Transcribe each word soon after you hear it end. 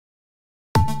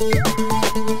Hi,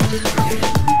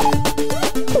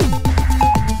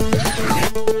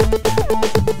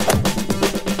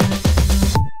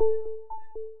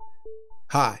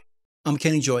 I'm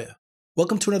Kenny Joya.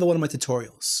 Welcome to another one of my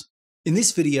tutorials. In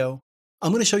this video,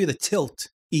 I'm going to show you the tilt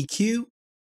EQ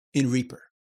in Reaper.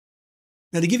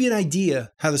 Now, to give you an idea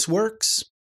how this works,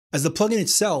 as the plugin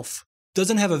itself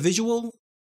doesn't have a visual,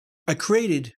 I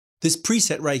created this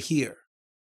preset right here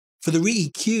for the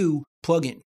REAPER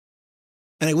plugin.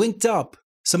 And I linked up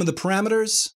some of the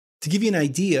parameters to give you an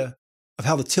idea of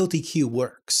how the tilt EQ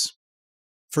works.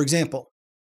 For example,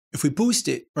 if we boost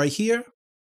it right here,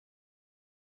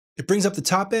 it brings up the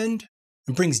top end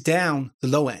and brings down the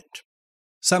low end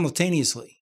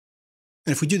simultaneously.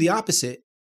 And if we do the opposite,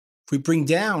 if we bring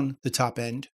down the top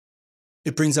end,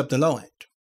 it brings up the low end.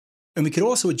 And we could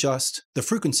also adjust the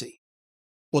frequency,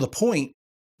 or the point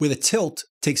where the tilt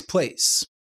takes place,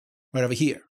 right over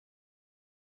here.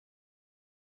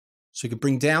 So you could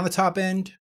bring down the top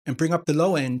end and bring up the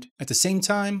low end at the same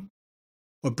time,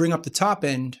 or bring up the top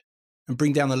end and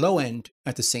bring down the low end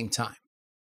at the same time.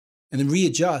 And then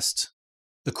readjust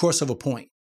the crossover point,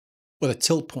 or the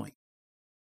tilt point.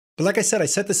 But like I said, I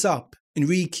set this up in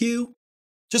REAPER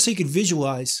just so you could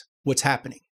visualize what's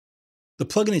happening. The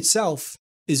plugin itself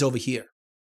is over here.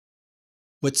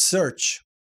 Let's search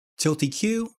tilt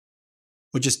EQ,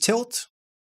 or just tilt.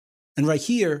 And right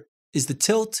here is the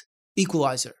tilt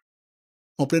equalizer.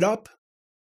 Open it up.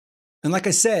 And like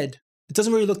I said, it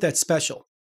doesn't really look that special.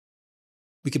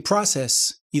 We could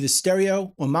process either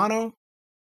stereo or mono.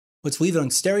 Let's leave it on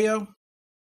stereo.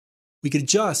 We could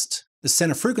adjust the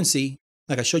center frequency,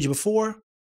 like I showed you before, and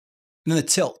then the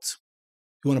tilt.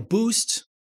 You want to boost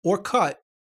or cut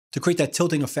to create that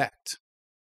tilting effect.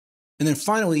 And then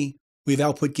finally, we have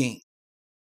output gain.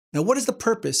 Now, what is the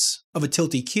purpose of a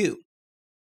tilt EQ?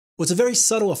 Well, it's a very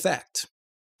subtle effect.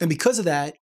 And because of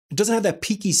that, it doesn't have that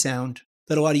peaky sound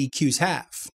that a lot of EQs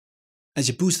have. As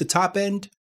you boost the top end,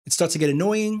 it starts to get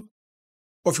annoying.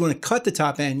 Or if you want to cut the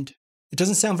top end, it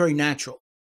doesn't sound very natural.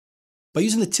 By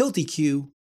using the tilt EQ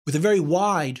with a very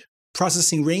wide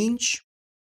processing range,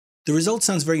 the result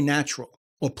sounds very natural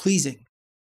or pleasing,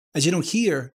 as you don't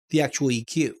hear the actual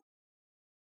EQ.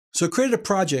 So I created a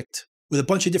project with a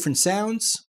bunch of different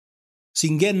sounds so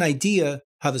you can get an idea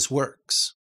how this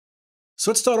works.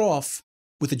 So let's start off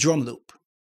with a drum loop,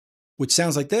 which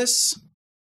sounds like this.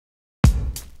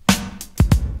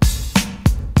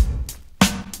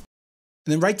 And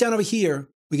then right down over here,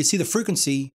 we can see the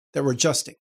frequency that we're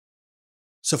adjusting.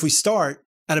 So if we start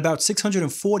at about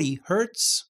 640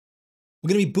 Hertz, we're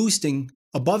going to be boosting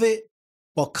above it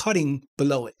while cutting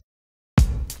below it.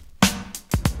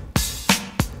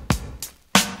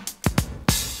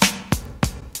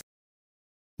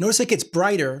 Notice it gets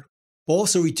brighter while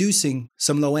also reducing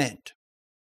some low end.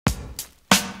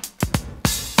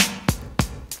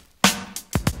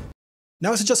 Now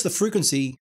let's adjust the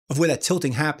frequency of where that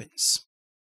tilting happens.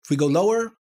 If we go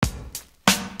lower,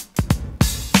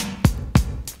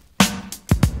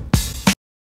 it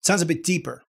sounds a bit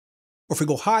deeper. Or if we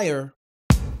go higher,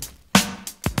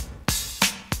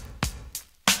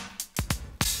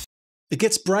 it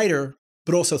gets brighter,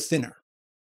 but also thinner.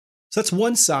 So that's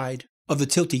one side of the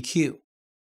tilt EQ.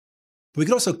 But we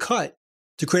can also cut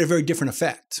to create a very different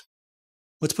effect.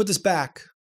 Let's put this back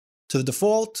to the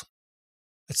default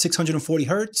at 640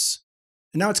 Hertz.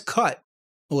 And now it's cut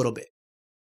a little bit,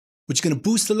 which is going to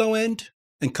boost the low end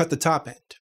and cut the top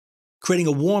end, creating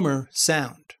a warmer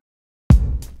sound.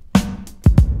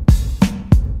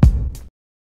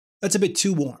 That's a bit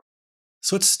too warm.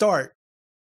 So let's start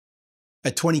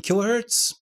at 20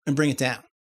 kilohertz and bring it down.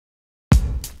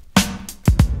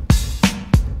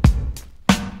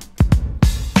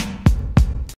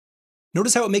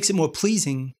 Notice how it makes it more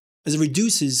pleasing as it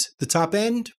reduces the top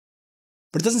end,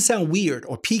 but it doesn't sound weird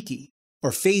or peaky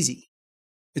or phasey.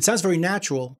 It sounds very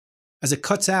natural as it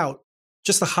cuts out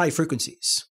just the high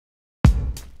frequencies.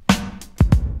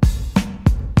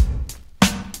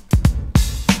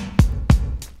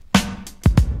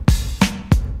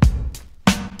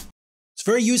 It's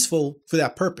very useful for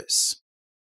that purpose.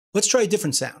 Let's try a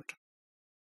different sound.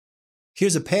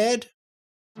 Here's a pad.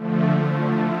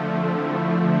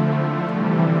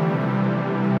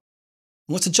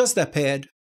 Let's adjust that pad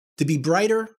to be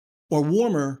brighter or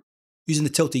warmer using the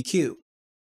tilt EQ.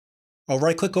 I'll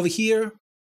right-click over here,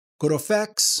 go to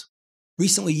Effects,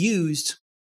 Recently Used,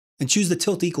 and choose the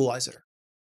Tilt Equalizer.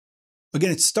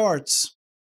 Again, it starts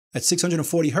at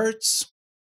 640 Hertz.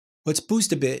 Let's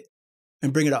boost a bit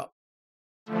and bring it up.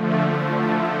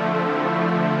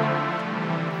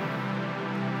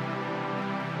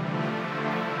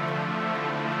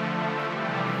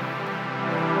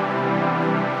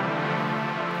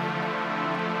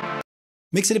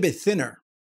 makes it a bit thinner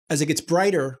as it gets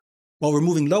brighter while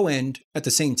removing low end at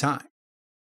the same time.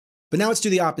 But now let's do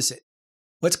the opposite.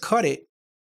 Let's cut it,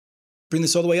 bring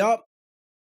this all the way up,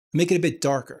 make it a bit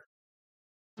darker.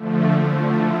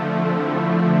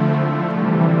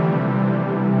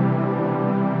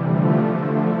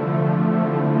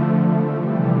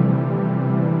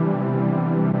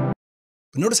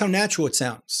 But notice how natural it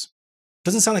sounds. It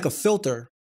doesn't sound like a filter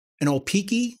and all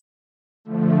peaky.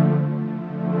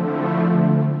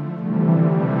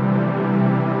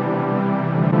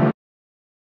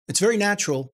 It's very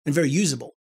natural and very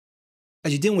usable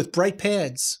as you're dealing with bright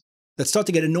pads that start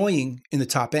to get annoying in the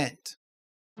top end.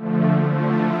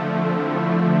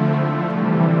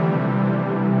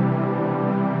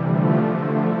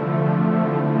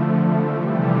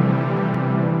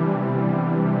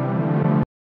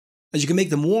 As you can make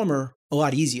them warmer a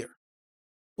lot easier.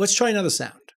 Let's try another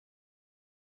sound.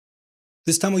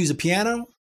 This time we'll use a piano.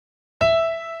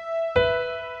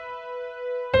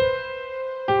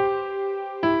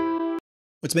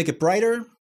 Let's make it brighter.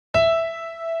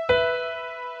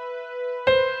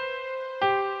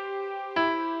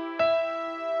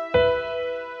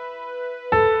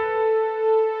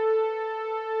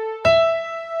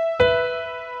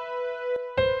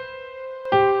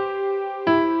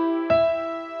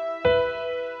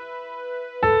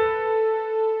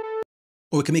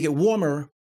 Or we can make it warmer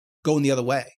going the other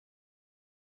way.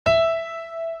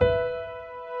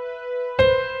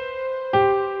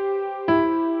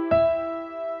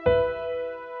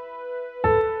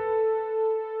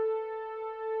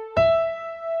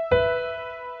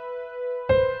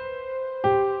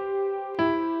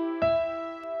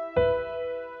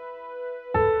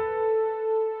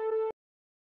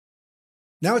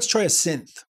 Now let's try a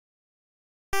synth.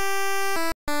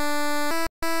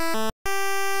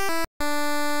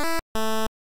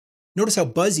 Notice how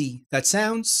buzzy that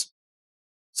sounds?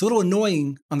 It's a little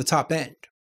annoying on the top end.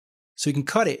 So you can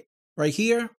cut it right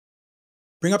here,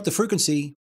 bring up the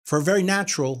frequency for a very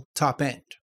natural top end.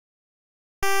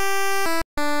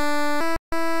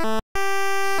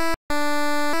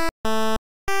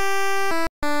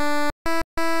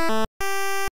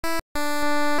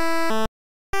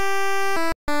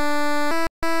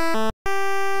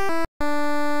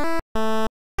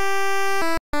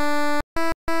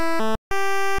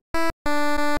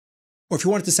 Or if you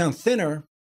want it to sound thinner,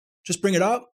 just bring it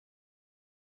up.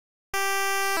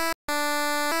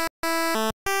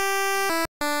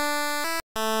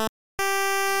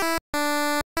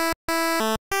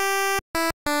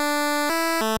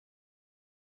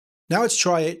 Now let's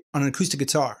try it on an acoustic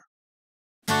guitar.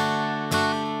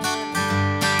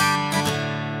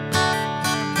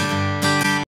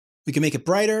 We can make it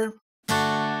brighter.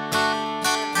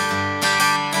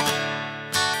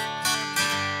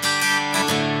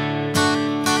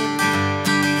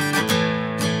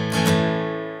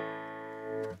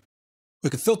 We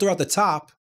can filter out the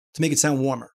top to make it sound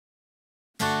warmer.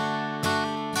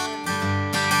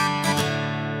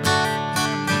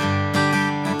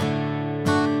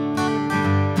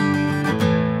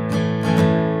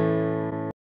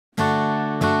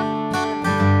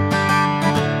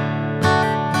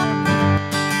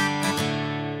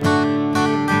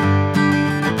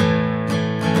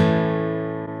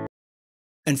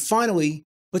 And finally,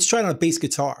 let's try it on a bass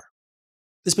guitar.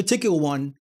 This particular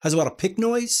one has a lot of pick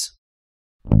noise.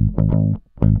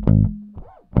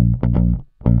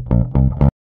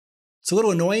 It's a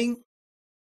little annoying.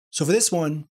 So for this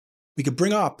one, we could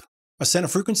bring up our center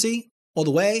frequency all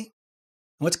the way. And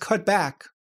let's cut back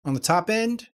on the top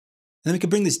end. And then we can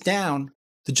bring this down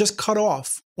to just cut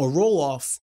off or roll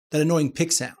off that annoying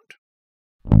pick sound.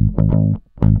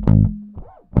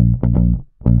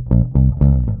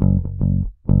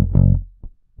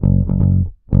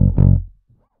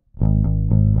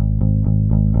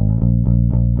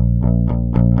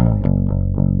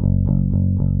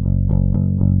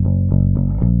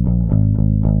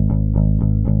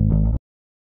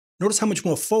 Notice how much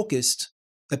more focused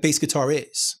that bass guitar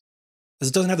is, as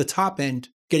it doesn't have the top end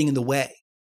getting in the way.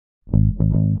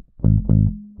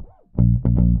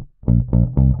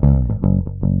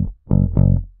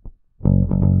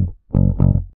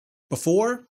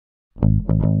 Before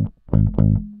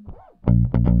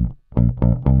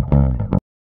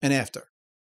and after.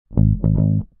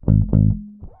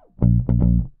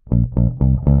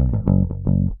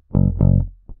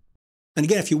 And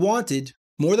again, if you wanted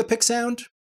more of the pick sound,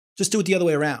 just do it the other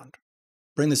way around.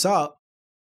 Bring this up.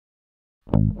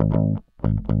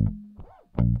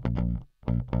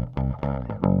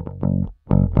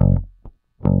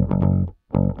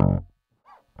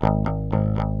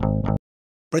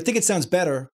 But I think it sounds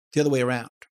better the other way around.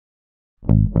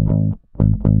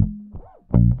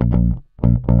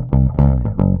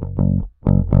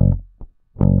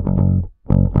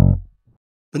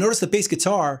 But notice the bass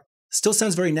guitar still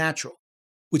sounds very natural,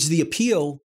 which is the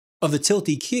appeal of the tilt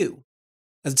EQ,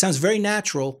 as it sounds very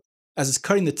natural as it's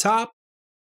cutting the top,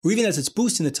 or even as it's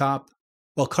boosting the top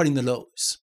while cutting the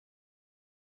lows.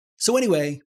 So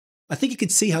anyway, I think you can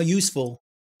see how useful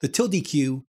the tilt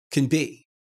EQ can be.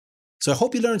 So I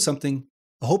hope you learned something,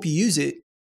 I hope you use it,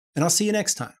 and I'll see you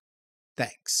next time.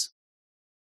 Thanks.